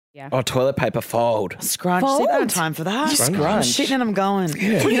Yeah. Oh, toilet paper fold. Scrunch. See, I don't have time for that. Scrunch. I'm shitting and I'm going.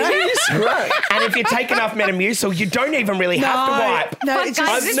 Yeah. You know? And if you take enough Metamucil, you don't even really have to wipe. No, Fuck, it's guys,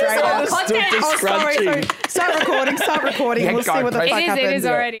 just this straight is all up. content. Oh, sorry. Start recording. Yeah, We'll go, see what the please. fuck It happens. is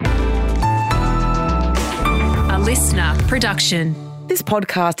already. A listener production. This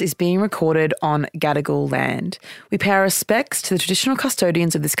podcast is being recorded on Gadigal land. We pay our respects to the traditional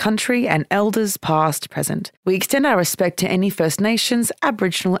custodians of this country and elders past, present. We extend our respect to any First Nations,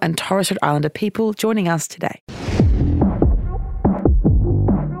 Aboriginal and Torres Strait Islander people joining us today.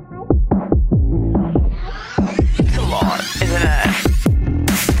 It's a lot, isn't it?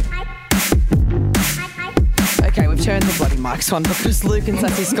 Okay, we've turned the bloody mics on because Luke and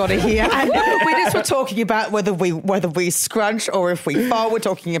Sassy Scott are here, and we just were talking about whether we scrunch or if we fold. We're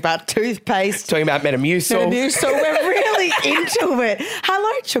talking about toothpaste. Talking about Metamucil. So we're really into it.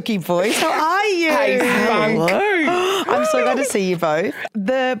 Hello, Chucky boys. How are you? Hey, Hello. I'm so glad to see you both.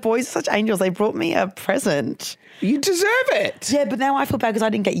 The boys are such angels. They brought me a present. You deserve it. Yeah, but now I feel bad because I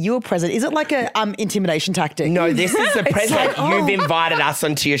didn't get you a present. Is it like a intimidation tactic? No, this is the present. like, oh. You've invited us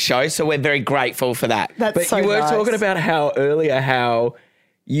onto your show, so we're very grateful for that. That's But so you were nice. talking about how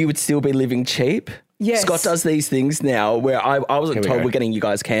you would still be living cheap. Yes. Scott does these things now where I wasn't Here we told go. we're getting you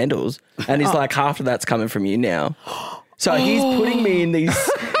guys candles. And he's like, half of that's coming from you now. So he's putting me in these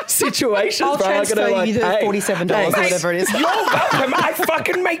situations. I'll where I'm transfer gonna, you the hey, $47 or hey, whatever it is. You're welcome. I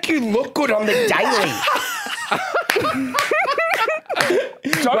fucking make you look good on the daily.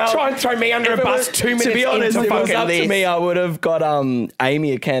 Don't try and throw me under a bus 2 minutes to be honest, into if it was fucking up this. to me, I would have got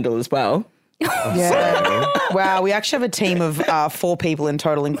Amy a candle as well. Yeah. Wow, we actually have a team of 4 people in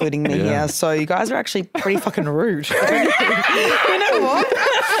total, including me here. So you guys are actually pretty fucking rude. You know what?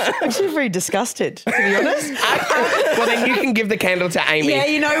 I'm actually very disgusted, to be honest. Well, then you can give the candle to Amy. Yeah,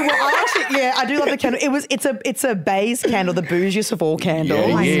 you know what? I do love the candle. It's a base candle, the bougiest of all candles. Oh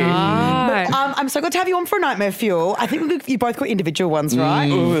my But, God. I'm so glad to have you on for a Nightmare Fuel. I think you both got individual ones,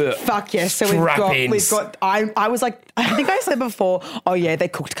 right? Fuck yes. So we've got. I was like, I think I said before. Oh yeah, they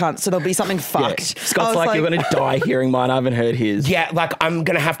cooked cunts. So there'll be something fucked. I Scott's was like, you're going to die hearing mine. I haven't heard his. Yeah, like I'm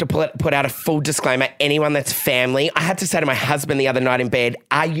going to have to put out a full disclaimer. Anyone that's family, I had to say to my husband the other night in bed,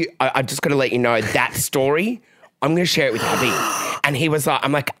 I've just got to let you know that story, I'm going to share it with Abby. And he was like,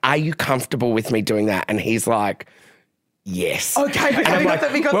 I'm like, are you comfortable with me doing that? And he's like, yes. Okay, but and I'm like,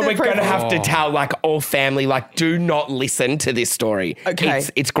 we got well, the we're going to approval. have to tell like all family, like, do not listen to this story. Okay.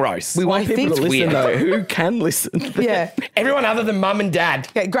 It's gross. We want I people think to it's listen, weird. though. Who can listen? Yeah. Everyone other than mum and dad.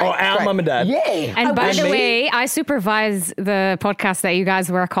 Okay, great. Or our great. mum and dad. Yeah. And by the me? way, I supervise the podcast that you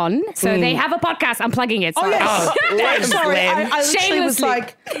guys work on. So they have a podcast. I'm plugging it. Oh, Sorry. yes. Lem, Sorry, Lem. I literally was Shamelessly.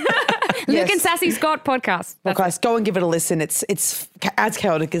 like, Luke and Sassy Scott podcast. well, guys, go and give it a listen. It's as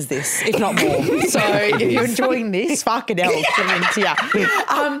chaotic as this, if not more. So if you're enjoying this, fucking hell, tune into ya.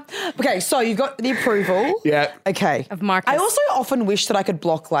 Okay, so you've got the approval. Yeah. Okay. Of Marcus. I also often wish that I could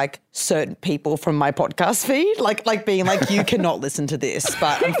block like certain people from my podcast feed, like being like, you cannot listen to this.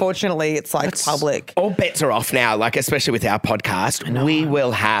 But unfortunately, it's like public. All bets are off now, like especially with our podcast. We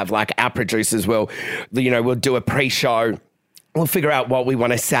will have like our producers will, we'll do a pre-show. We'll figure out what we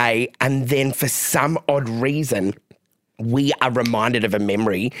want to say. And then for some odd reason, we are reminded of a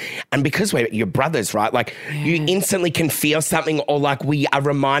memory. And because we're your brothers, right? Like you instantly can feel something or like we are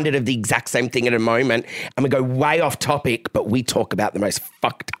reminded of the exact same thing at a moment and we go way off topic, but we talk about the most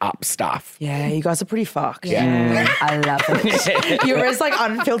fucked up stuff. Yeah, you guys are pretty fucked. Yeah. I love it. You're as like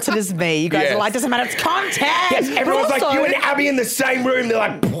unfiltered as me. You guys Yes. are like, doesn't matter, it's content. Yes, everyone's But like, also- you and Abby in the same room. They're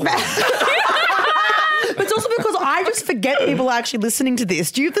like, But it's also because I just forget people are actually listening to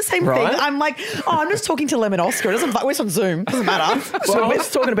this. Do you have the same Right. thing? I'm like, I'm just talking to Lem and Oscar. It doesn't. We're on Zoom. Doesn't matter. Well, I was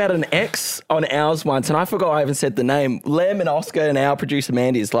talking about an ex on ours once, and I forgot I even said the name. Lem and Oscar and our producer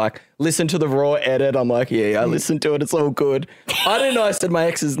Mandy is like, listen to the raw edit. I'm like, yeah, I listened to it. It's all good. I didn't know I said my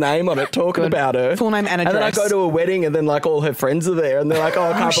ex's name on it, talking about her. Full name and And then I address. go to a wedding, and then like all her friends are there, and they're like, oh,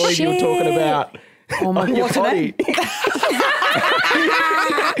 I can't believe you were talking about. Oh my your what's her potty.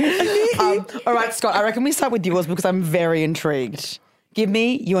 All right, Scott. I reckon we start with yours because I'm very intrigued. Give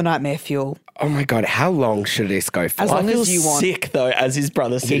me your nightmare fuel. oh my God, how long should this go for? As long I feel as you want. sick though, as his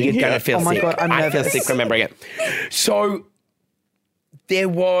brother Yeah, sitting you're here. going to feel Oh my sick. God, I'm I feel nervous. sick remembering it. So there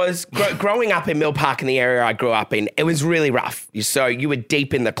was, growing up in Mill Park in the area I grew up in, it was really rough. So you were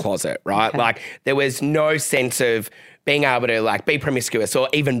deep in the closet, right? Okay. Like there was no sense of being able to like be promiscuous or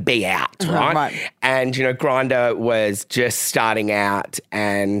even be out, right? Right. And, Grindr was just starting out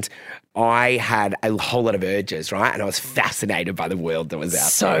and I had a whole lot of urges, right? And I was fascinated by the world that was out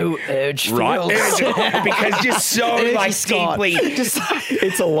So urge there. Right? fueled. Because just so Urgy like Scott. deeply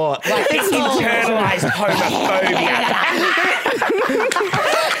It's a lot. internalized homophobia.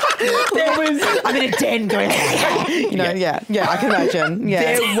 I'm in a den going, yeah, I can imagine.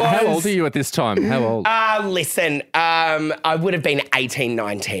 Yeah. There was, How old are you at this time? How old? Listen, I would have been 18,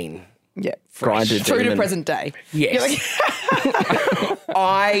 19. Yeah. Grinded True to demon. present day. Yes.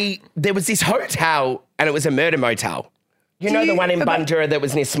 There was this hotel and it was a murder motel. You know the one in Bundoora that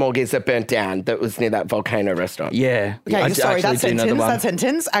was near Smorgasbord that burnt down, that was near that volcano restaurant? Yeah. Okay, sorry, that actually do know the one.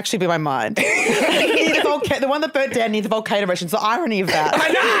 sentence actually blew my mind. The one that burnt down near the volcano restaurant. The irony of that. I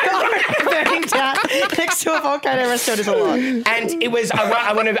know. Burning down next to a volcano restaurant is a lot. And it was,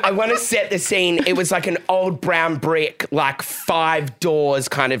 I want to set the scene. It was like an old brown brick, like 5 doors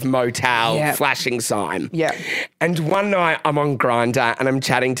kind of motel, flashing sign. Yeah. And one night I'm on Grindr and I'm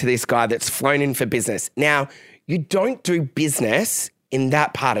chatting to this guy that's flown in for business. Now, you don't do business in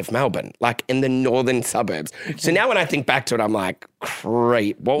that part of Melbourne, like in the northern suburbs. So now when I think back to it, I'm like,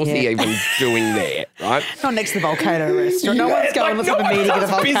 creep, what was he even doing there, right? Not next to the volcano restaurant. No one's going to have a meeting at a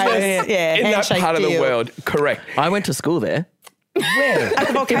volcano. In that part of the world. Correct. I went to school there. Where? At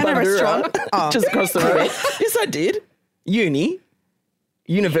the volcano restaurant. Oh. Just across the road. Yes, I did.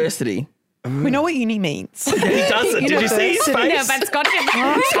 University. We know what uni means. He doesn't. Did you see his face? No, but Scott did.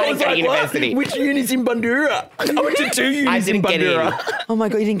 I was like, university. Which uni's in Bundoora? I went to 2 unis I in didn't get in. Bundoora. Oh my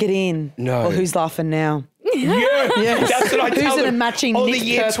God, you didn't get in. No. Well, who's laughing now? Yeah, that's what I tell Who's in a them. matching Oh, the Nick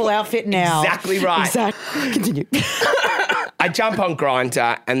year purple outfit now? Exactly right. Exactly. Continue. I jump on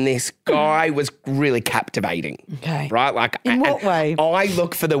Grindr and this guy was really captivating. Okay. Right? Like, In what way? I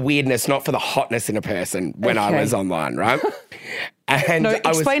look for the weirdness, not for the hotness in a person when I Okay. was online, right? And No, I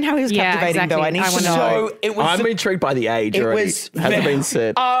was explain how he was Yeah, captivating, though. I exactly. need I to wanna know. So it was. I'm intrigued by the age it already. was. Hasn't been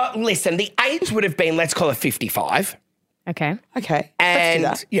said. Listen, the age would have been, let's call it 55. Okay. Okay, And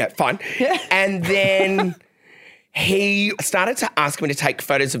let's do that. yeah, fine. Yeah. And then he started to ask me to take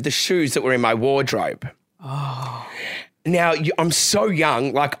photos of the shoes that were in my wardrobe. Oh. Now, I'm so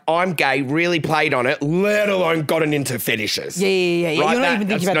young, like I'm gay, really played on it, let alone gotten into fetishes. Yeah. Right? You're not even thinking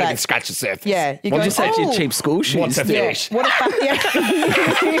that's about not that. even scratch the surface. Yeah. You're Just going, actually cheap school shoes. What's a fetish? What a fact. Yeah.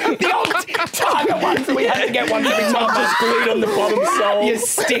 The old Target ones that we had to get one every time. Just glued on the bottom sole. You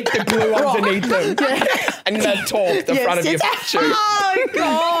stick the glue underneath them. And then talk the front of your shoe. Oh,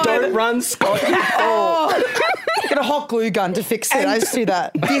 God. Don't run, Scott. Get a hot glue gun to fix it. I just do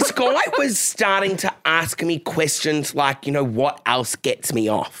that. This guy was starting to ask me questions like, what else gets me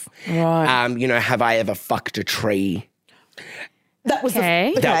off? Right. Have I ever fucked a tree? That was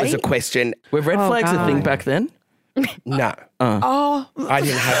Okay. That was a question. Were red flags a thing God. back then? No. Oh. I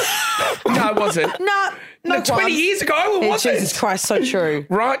didn't have... No, it wasn't. No. No, 20 years ago, it wasn't. Jesus Christ, so true.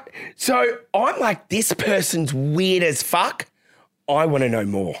 Right? So I'm like, this person's weird as fuck. I want to know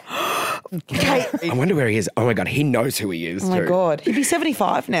more. Okay. I wonder where he is. Oh, my God, he knows who he is, Oh, my too. God. He'd be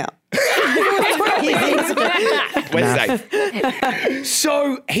 75 now. Wednesday.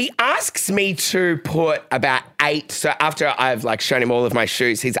 So he asks me to put about 8. So after I've shown him all of my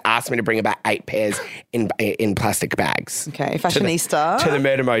shoes, he's asked me to bring about 8 pairs in plastic bags. Okay, fashionista. To the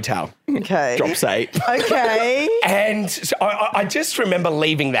murder motel. Okay. Drops 8. Okay. And so I just remember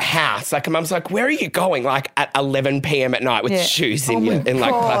leaving the house. Like, Mum's like, where are you going? Like at 11 p.m. at night with Yeah. shoes Oh my in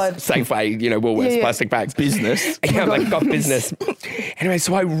like God. Safeway, Woolworths Yeah. plastic bags. Business. Yeah, I'm like, got business. Anyway,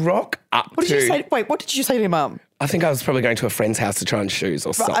 so I rock up What to... did you say? Wait, what did you say to your mum? I think I was probably going to a friend's house to try on shoes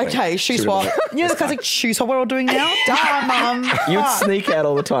or something. Okay, shoe She swap. would've- You know the classic shoe swap we're all doing now? Damn, mum. You would sneak out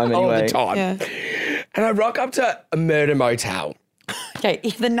all the time all anyway. the time. Yeah. And I rock up to a murder motel. Okay,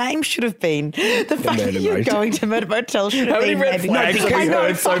 the name should have been the fact Murder that you're Motel. going to Murder Motel should have How many been red maybe. flags have we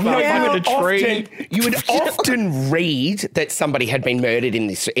heard so far? Yeah. You in a tree. You would often read that somebody had been murdered in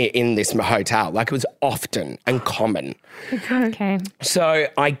this hotel. Like, it was often and common. Okay. So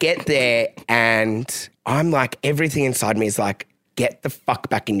I get there and I'm like, everything inside me is like, get the fuck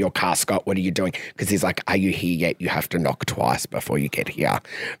back in your car, Scott. What are you doing? Because he's like, are you here yet? You have to knock twice before you get here.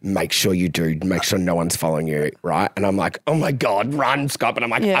 Make sure you do. Make sure no one's following you, right? And I'm like, oh my God, run, Scott. But I'm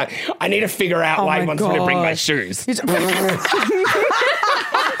like, Yeah. I need to figure out why my he wants me to bring my God. shoes.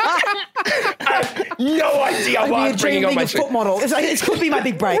 I have no idea why I'm bringing on my shoes. foot model. It could be my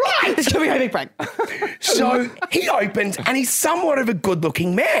big break. Right. This could be my big break. So he opens and he's somewhat of a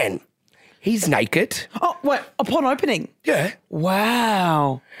good-looking man. He's naked. Oh, wait, upon opening. Yeah.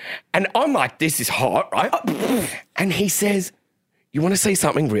 Wow. And I'm like, this is hot, right? And he says, you want to see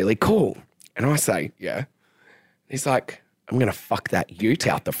something really cool? And I say, yeah. He's like, I'm going to fuck that ute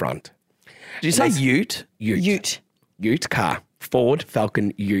out the front. Did you say ute? Ute. Ute car. Ford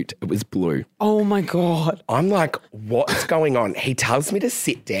Falcon ute. It was blue. Oh my God. I'm like, what's going on? He tells me to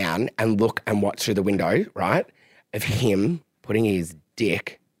sit down and look and watch through the window, right, of him putting his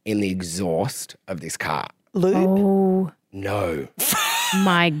dick in the exhaust of this car. Lube? Oh. No.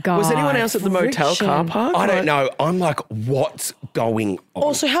 My God. Was anyone else at the motel car park? I don't know. I'm like, what's going on?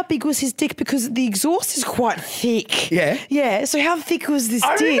 Also, how big was his dick? Because the exhaust is quite thick. Yeah. Yeah. So how thick was this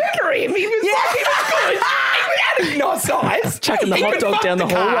I dick? remember him. He was like, he was good. He had a nice size. Chucking the He hot could dog fuck down the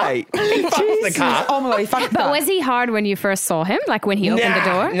car. hallway. He fucked the car. Oh my God, he fucked But that. was he hard when you first saw him? Like when he opened the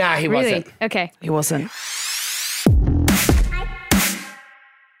door? Nah, he Really? wasn't. Okay. He wasn't.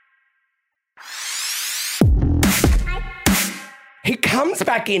 He comes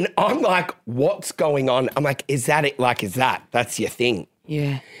back in. I'm like, what's going on? I'm like, is that it? Like, is that's your thing?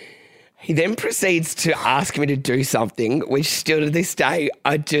 Yeah. He then proceeds to ask me to do something, which still to this day,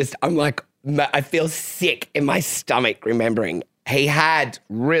 I'm like, I feel sick in my stomach remembering. He had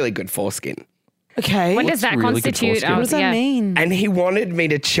really good foreskin Okay. What does that really good constitute? foreskin? What does that mean? and he wanted me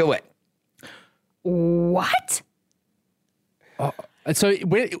to chew it. What? And so,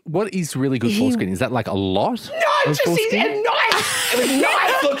 what is really good foreskin? Is that like a lot? No, of just he's foreskin? a nice. It was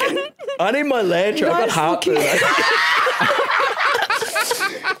nice looking. I need my Landra. I got heartburn.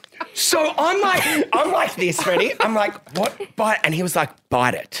 So I'm like this, Freddie. I'm like, what? Bite? And he was like,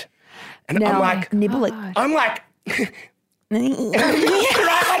 bite it. And I'm like, nibble it. I'm like, right,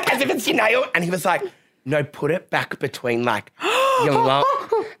 like as if it's your nail. And he was like, no, put it back between like your lump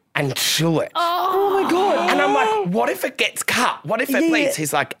and chew it. Oh my God. And I'm like, what if it gets cut? What if it bleeds?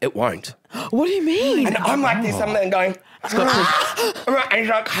 He's like, it won't. What do you mean? And I'm like this, I'm then going, and he's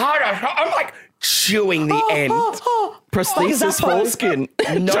like, harder. I'm like chewing the end. Prosthesis foreskin.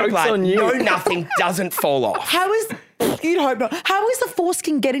 No Joke's blood, on you. no nothing, doesn't fall off. How is, you'd hope not. How is the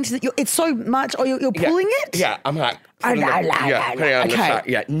foreskin getting to the, it's so much, or you're pulling it? Yeah, I'm like, putting it on the Okay. side,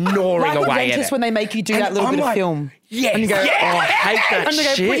 yeah, gnawing Like the away at dentist it. when they make you do And that little I'm bit of like, film. Yes, And you go, yeah. Oh, I hate that And they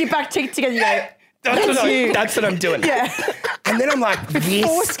go, shit. put your back teeth together. You go, That's what I'm doing. Yeah. And then I'm like, this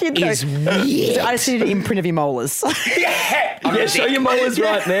foreskin, though. is weird. I just need an imprint of your molars. Yeah. Yeah, show your molars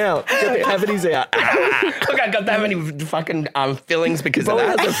right now. Get the cavities out. Look, I got that many fucking fillings because Bro of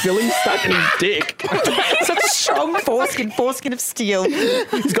has that. a filling stuck in his dick. Such a strong foreskin of steel.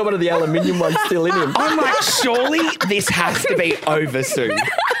 He's got one of the aluminium ones still in him. I'm like, surely this has to be over soon.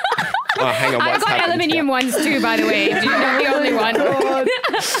 Oh, hang on, I've what's got happened aluminium here? ones too, by the way. You're not the only one.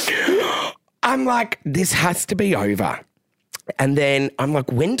 I'm like, this has to be over. And then I'm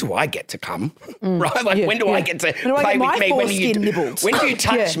like, when do I get to come? Right? Like, when do I get to When do I play get my with me? When do you foreskin nibbled? when do you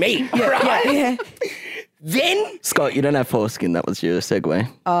touch me? Yeah, Right? yeah. Then Scott, you don't have foreskin. That was your segue.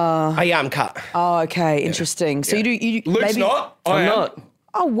 I am cut. Oh, okay, interesting. So you do Luke's maybe, not. I I'm am. not.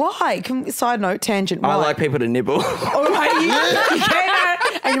 Oh, why? Side note, tangent. I Why? like people to nibble. Oh, right, you can.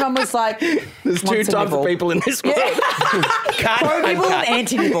 And your mum was like, There's two wants a types of nibble. people in this world. Cut. Pro I'm nibble and cut.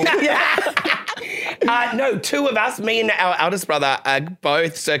 anti-nibble. Yeah. No, two of us, me and our eldest brother, are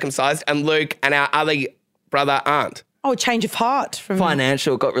both circumcised, and Luke and our other brother aren't. Oh, change of heart from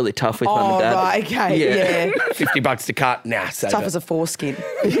Financial got really tough with mum Oh, and dad. right, okay, yeah. $50 to cut. Nah, so Tough as a foreskin.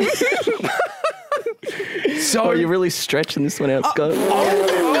 Oh, you're really stretching this one out, Scott. He's here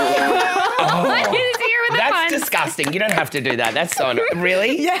with the That's puns. disgusting. You don't have to do that. That's so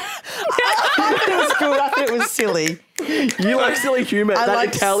really. Yeah. I thought it was good. I thought it was silly. You like silly humour. I That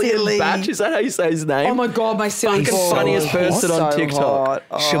like Italian silly. batch, is that how you say his name? Oh my God, my silly Fucking balls. funniest person on So TikTok. hot.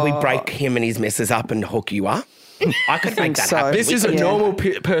 Oh. Should we break him and his missus up and hook you up? I could make that so. happen. This is a Yeah. normal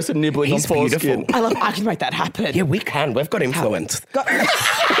person nibbling He's on foreskin. beautiful. I can make that happen. Yeah, we can. We've got influence.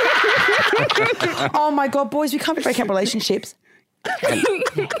 Oh my God, boys, we can't be breaking up relationships.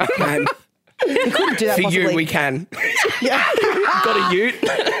 And We couldn't do that for possibly. you, we can. Yeah. Got a ute.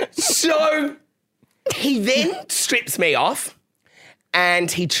 So he then strips me off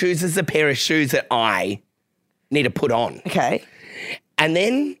and he chooses a pair of shoes that I need to put on. Okay. And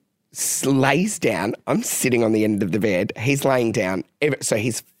then lays down. I'm sitting on the end of the bed. He's laying down. So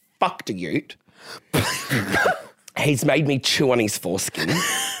he's fucked a ute. He's made me chew on his foreskin.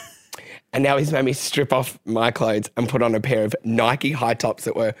 And now he's made me strip off my clothes and put on a pair of Nike high tops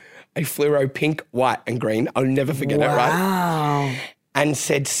that were a fluoro pink, white and green. I'll never forget it, right? Wow. And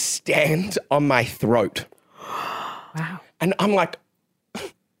said, stand on my throat. Wow. And I'm like,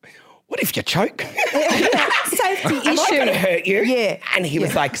 what if you choke? Safety Am I going to issue. hurt you? Yeah. And he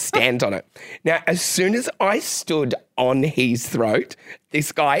was like, stand on it. Now, as soon as I stood on his throat,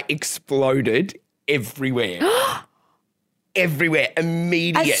 this guy exploded everywhere. Everywhere.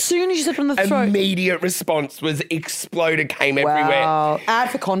 Immediate. As soon as you stepped on the throat. Immediate response was exploded, came everywhere. Wow. Ad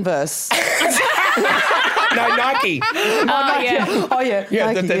for Converse. No, Nike. Oh, yeah. Oh, yeah. Yeah,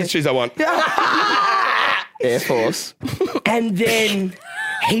 Nike, that's the shoes I want. Air Force. And then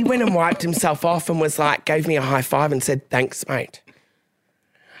he went and wiped himself off and was like, gave me a high five and said, thanks, mate.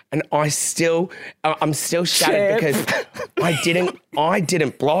 And I'm still shattered because I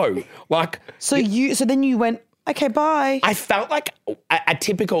didn't blow. Like, So then you went, okay, bye. I felt like a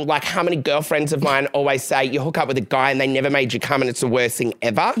typical, like how many girlfriends of mine always say you hook up with a guy and they never made you come and it's the worst thing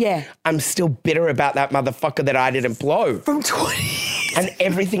ever. Yeah. I'm still bitter about that motherfucker that I didn't blow. From 20. And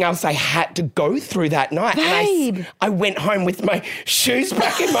everything else I had to go through that night. Babe. And I went home with my shoes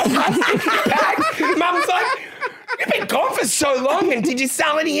back in my plastic bag. Mum's like, you've been gone for so long and did you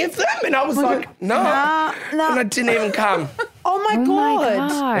sell any of them? And I was like, no. Nah. And I didn't even come. Oh my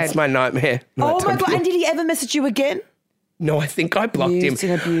God. That's my nightmare. Oh my God. And did he ever message you again? No, I think I blocked him Abused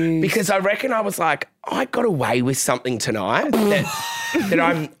and abused. because I reckon I was like, I got away with something tonight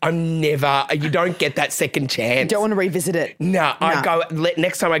that I'm never. You don't get that second chance. Don't want to revisit it. No, I go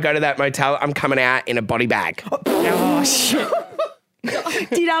next time I go to that motel. I'm coming out in a body bag. Oh shit.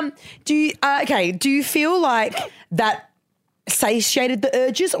 Do you feel like that satiated the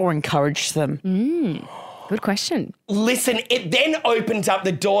urges or encouraged them? Good question. Listen, it then opens up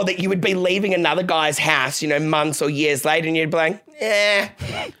the door that you would be leaving another guy's house, months or years later, and you'd be like,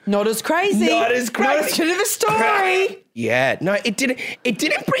 Not as crazy. not as crazy. Not as good of a story. Yeah, no, it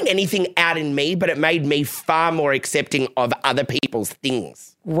didn't bring anything out in me, but it made me far more accepting of other people's things.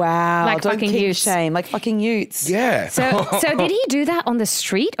 Wow. Like don't fucking kink utes. shame. Like fucking utes. Yeah. So did he do that on the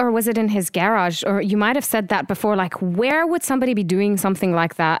street or was it in his garage? Or you might have said that before. Like, where would somebody be doing something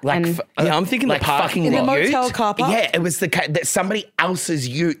like that? Yeah, I'm thinking like the parking In the lot. motel car park? Yeah, it was that somebody else's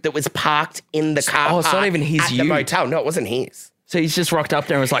ute that was parked in the car it's not park even his at the ute. motel. No, it wasn't his. So he's just rocked up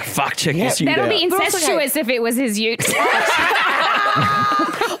there and was like, fuck, check this ute That'll out. be incestuous if it was his ute.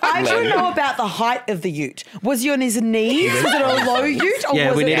 I don't know about the height of the ute. Was he on his knees? Was it a low ute? Or Yeah,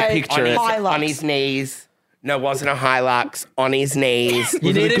 was we it need a a picture. Hilux? On his knees. No, it wasn't a Hilux. On his knees.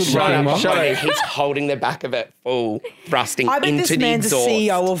 You need a to good shut looking up. one? Shut And up. he's holding the back of it full, thrusting I bet into this the man's exhaust. a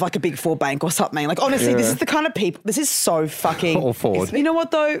CEO of like a big four bank or something. Like, honestly, this is the kind of people, this is so fucking. Or Ford. You know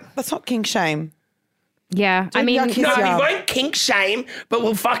what though? That's not kink shame. Yeah, I mean, yuck his No, we job. won't kink shame, but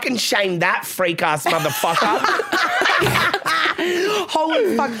we'll fucking shame that freak ass motherfucker.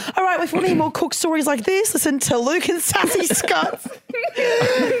 Holy fuck. All right, if you want to hear more cook stories like this, listen to Luke and Sassy Scott's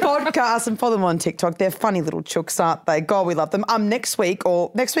podcast and follow them on TikTok. They're funny little chooks, aren't they? God, we love them. Next week,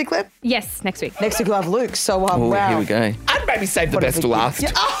 Lem? yes, next week. Next week we'll have Luke. So, wow. Here we go. I'd maybe save the best to last.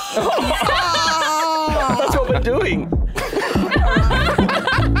 Yeah. Oh. That's what we're doing.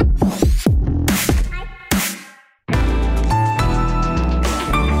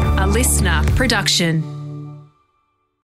 A listener production.